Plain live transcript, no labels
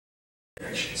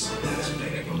That's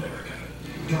made of America.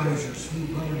 Geysers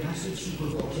fueled by a massive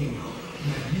supervolcano.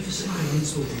 Magnificent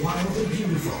islands both wild and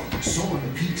beautiful.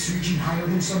 Soaring peaks reaching higher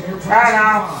than some airplanes can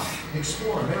fly.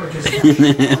 Explore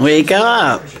America's Wake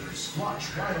up!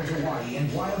 Watch Wild Hawaii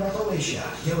and Wild Appalachia.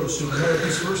 Yellowstone,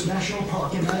 America's first national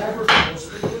park, and Niagara Falls'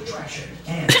 favorite attraction.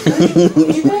 And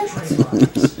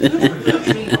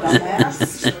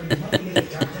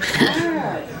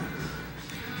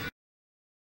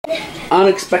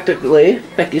Unexpectedly,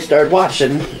 Becky started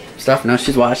washing stuff. Now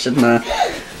she's washing the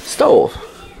stove,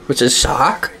 which is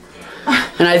shock.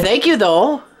 And I thank you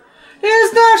though.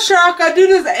 It's not shock. I do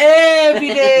this every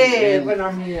day when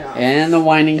I'm here. And the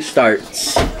whining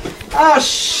starts. Oh,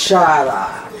 shut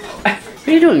up. What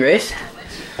are you doing, Grace?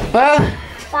 Well,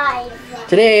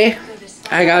 today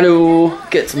I got to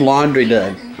get some laundry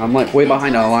done. I'm like way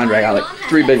behind on the laundry. I got like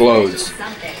 3 big loads.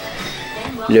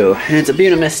 And it's a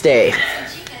beautiful day.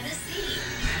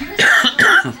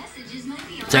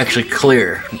 It's actually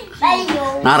clear.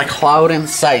 Not a cloud in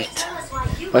sight.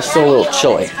 But still a little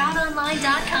chilly.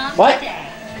 What?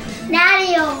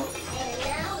 Mario.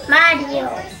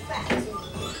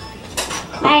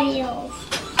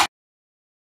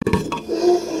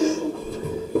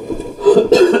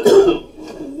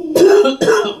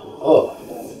 Oh,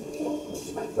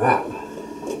 my wrap.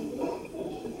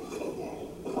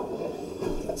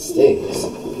 That stings.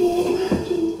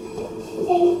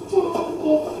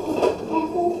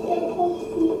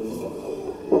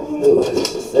 Ooh, what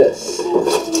is this?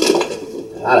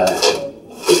 Out of that.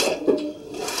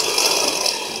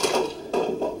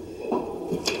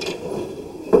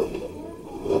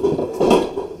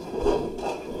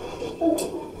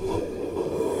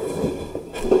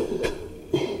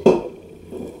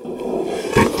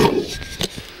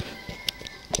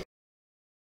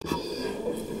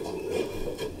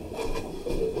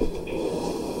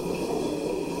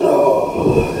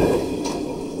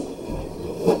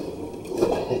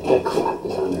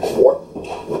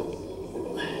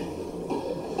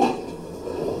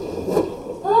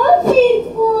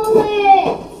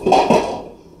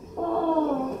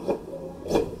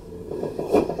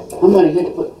 I'm gonna get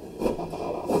to put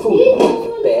food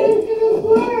in bed.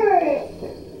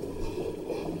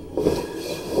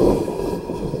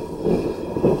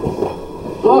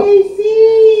 Oh.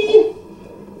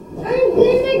 I'm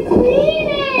gonna clean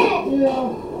it. Yeah.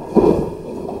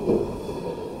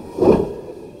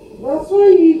 That's why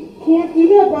you can't do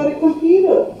that by the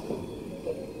computer.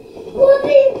 Well,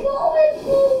 they going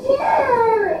for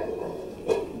work.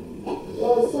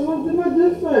 Well, some of them are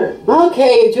different.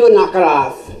 Okay, you two, knock it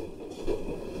off.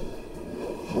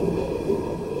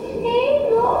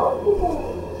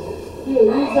 Here,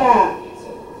 use that.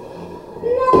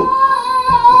 No,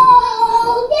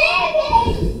 Daddy.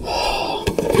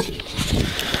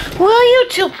 Well, you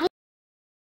two.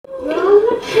 No,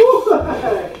 that's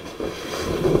good.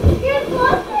 You're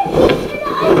supposed to keep it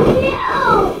on you.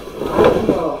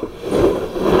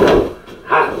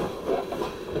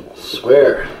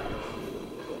 Swear.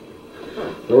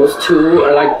 Those two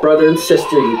are like brother and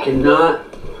sister. You cannot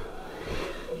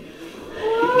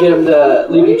get them to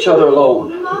leave each other alone.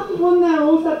 You're not the one that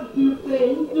always have to do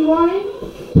things, do I?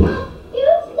 You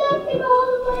stuck it all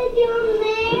the way down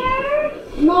there?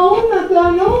 No, not that I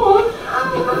know of. I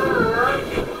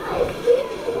see it.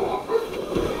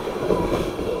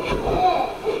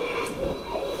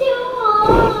 It's too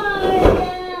hard.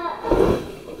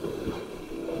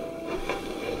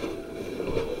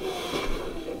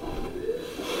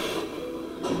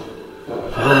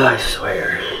 Oh, I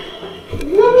swear.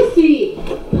 Let me see.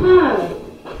 Hi.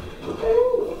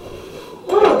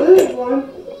 Oh, there's one.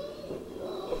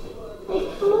 I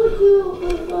told you it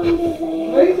was under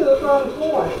there. Wait till it's on the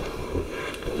floor.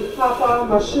 Just pop out of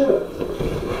my shirt.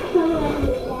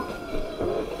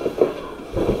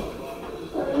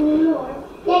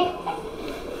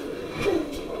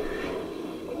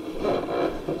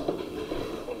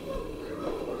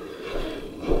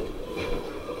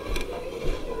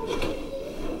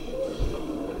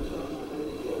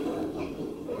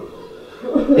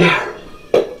 There.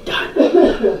 Done.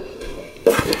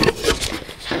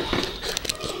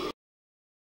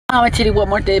 Mama Titty, one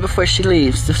more day before she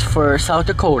leaves. This is for South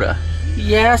Dakota.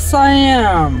 Yes, I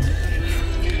am.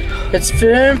 It's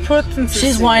very important.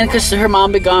 She's whining because her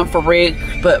mom be gone for break,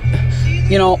 but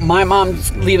you know, my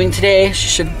mom's leaving today. She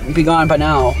should be gone by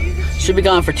now. She'll be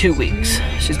gone for 2 weeks.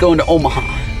 She's going to Omaha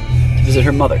to visit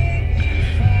her mother.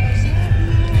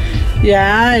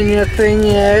 Yeah, and your thing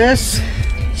is?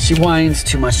 She whines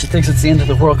too much. She thinks it's the end of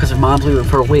the world because her mom's leaving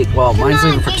for a week. Well, mine's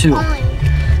leaving for 2.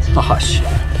 Oh, hush.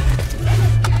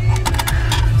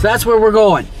 So that's where we're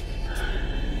going.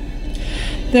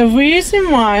 The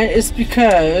reason why is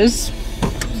because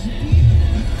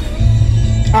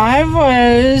I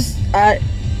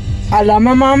love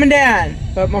my mom and dad,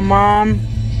 but my mom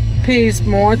pays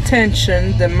more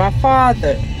attention than my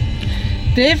father.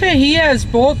 David, he has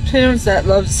both parents that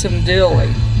loves him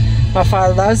dearly. My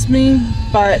father loves me,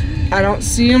 but I don't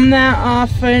see him that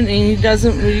often, and he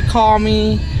doesn't really call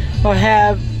me or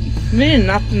have really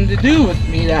nothing to do with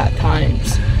me at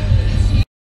times.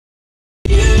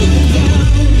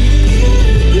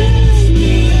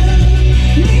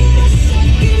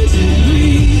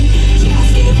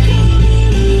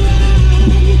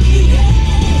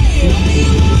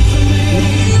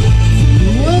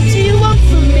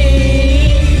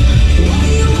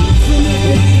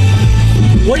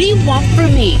 What do you want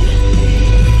from me?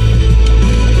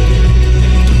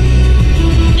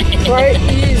 Right,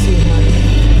 easy.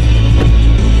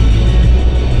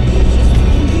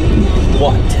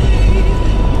 What?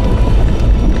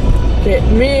 Get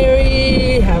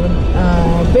married, have a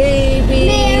baby.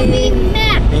 Mary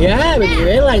Mac. Yeah, but you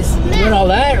realize doing all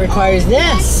that requires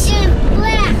this. And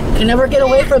black. You can never get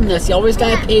away from this. You always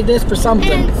gotta pay this for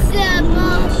something. And some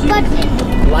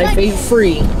buttons. Life ain't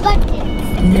free. Buttons.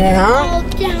 Yeah. All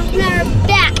down our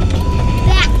back.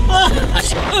 Back.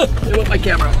 It went my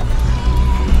camera.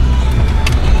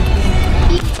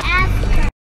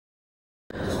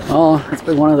 Oh, it's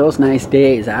been one of those nice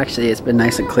days. Actually, it's been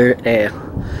nice and clear today.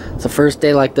 It's the first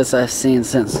day like this I've seen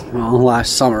since, well,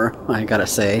 last summer, I gotta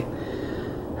say.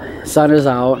 Sun is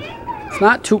out. It's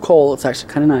not too cold. It's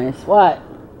actually kind of nice. What?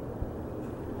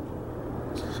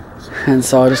 And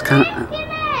so I just kind of...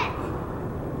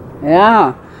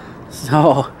 Yeah.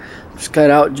 So, just got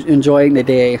out enjoying the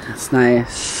day. It's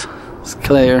nice. It's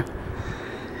clear.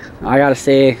 I gotta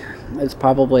say, it's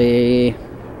probably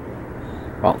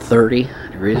about 30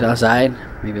 degrees outside.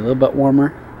 Maybe a little bit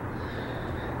warmer.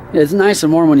 It's nice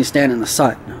and warm when you stand in the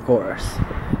sun, of course.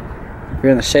 If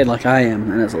you're in the shade like I am,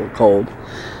 then it's a little cold.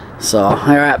 So,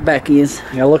 we're at Becky's.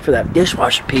 I gotta look for that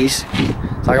dishwasher piece,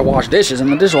 so I can wash dishes in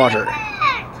the dishwasher.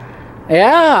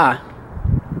 Yeah!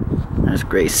 There's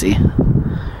Gracie.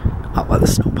 Out by the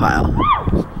snow pile.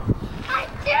 I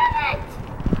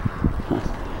did it.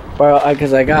 Well,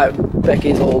 because I got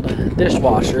Becky's old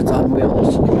dishwasher. It's on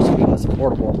wheels. It's a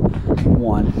portable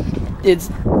one. It's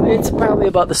probably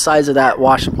about the size of that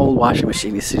old washing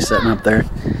machine you see sitting up there.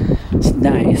 It's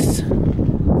nice.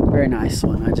 Very nice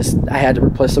one. I had to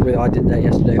replace the wheel. I did that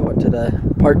yesterday. I went to the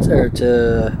parts, or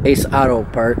to Ace Auto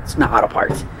Parts. Not Auto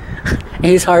Parts.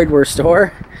 Ace Hardware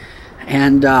store.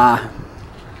 And,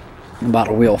 bought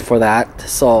a wheel for that,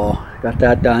 so got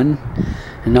that done.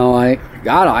 And now I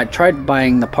tried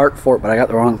buying the part for it, but I got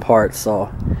the wrong part, so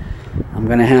I'm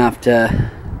gonna have to,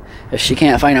 if she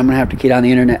can't find it, I'm gonna have to get on the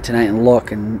internet tonight and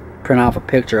look and print off a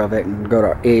picture of it and go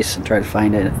to Ace and try to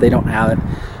find it. If they don't have it,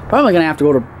 probably gonna have to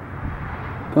go to,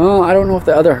 well, I don't know if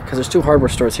the other, because there's 2 hardware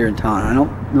stores here in town. I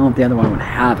don't know if the other one would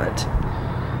have it.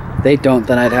 If they don't,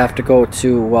 then I'd have to go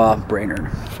to Brainerd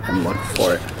and look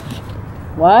for it.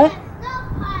 What?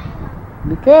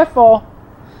 Be careful.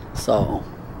 So,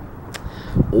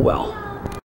 oh well.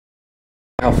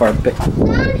 How far Becky?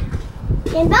 What?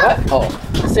 Oh,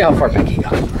 let's see how far Becky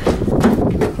got. Mom,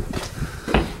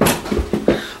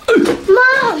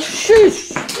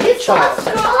 Sheesh. you saw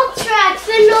small tracks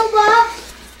and no ball.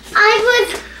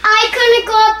 I couldn't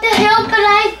go up the hill, but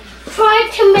I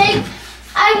tried to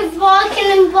I was walking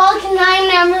and walking, I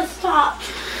never stopped.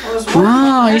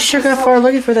 Wow, you sure got far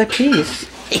looking for that piece.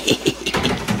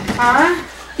 Huh?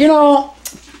 You know,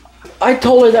 I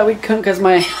told her that we couldn't because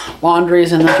my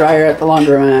laundry's in the dryer at the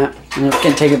laundromat, and it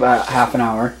can take about half an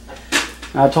hour.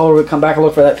 I told her we'd come back and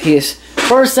look for that piece.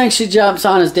 First thing she jumps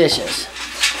on is dishes.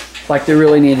 Like they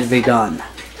really needed to be done.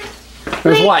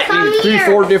 There's Wait, what, come maybe 3, here.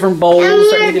 4 different bowls Come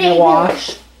that here, need to be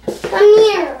washed. Come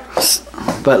here.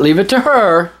 But leave it to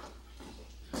her.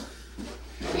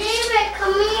 David,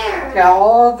 come here. Got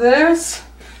all this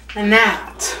and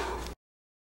that.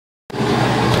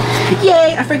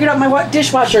 Yay, I figured out my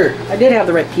dishwasher. I did have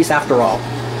the right piece after all.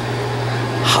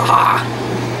 Ha!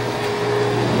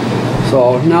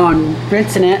 So now I'm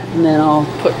rinsing it, and then I'll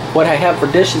put what I have for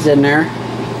dishes in there.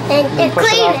 And Push it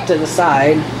clean off it. to the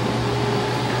side.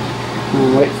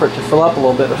 And wait for it to fill up a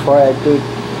little bit before I do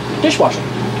dishwashing.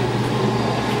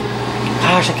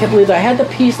 Gosh, I can't believe that I had the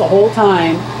piece the whole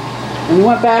time. And we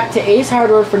went back to Ace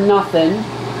Hardware for nothing.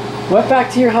 Went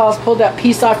back to your house, pulled that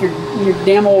piece off your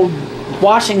damn old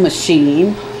washing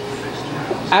machine.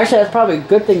 Actually, that's probably a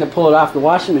good thing to pull it off the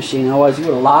washing machine, otherwise you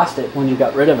would have lost it when you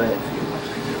got rid of it.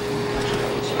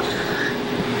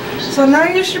 So now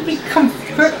you should be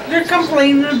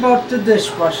complaining about the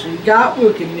dishwasher. You got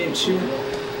working, didn't you?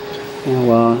 Yeah,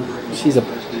 well, she's a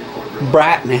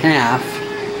brat and a half.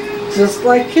 Just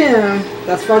like him.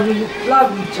 That's why we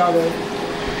love each other.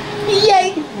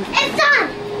 Yay! It's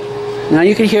done! Now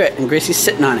you can hear it, and Gracie's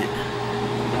sitting on it.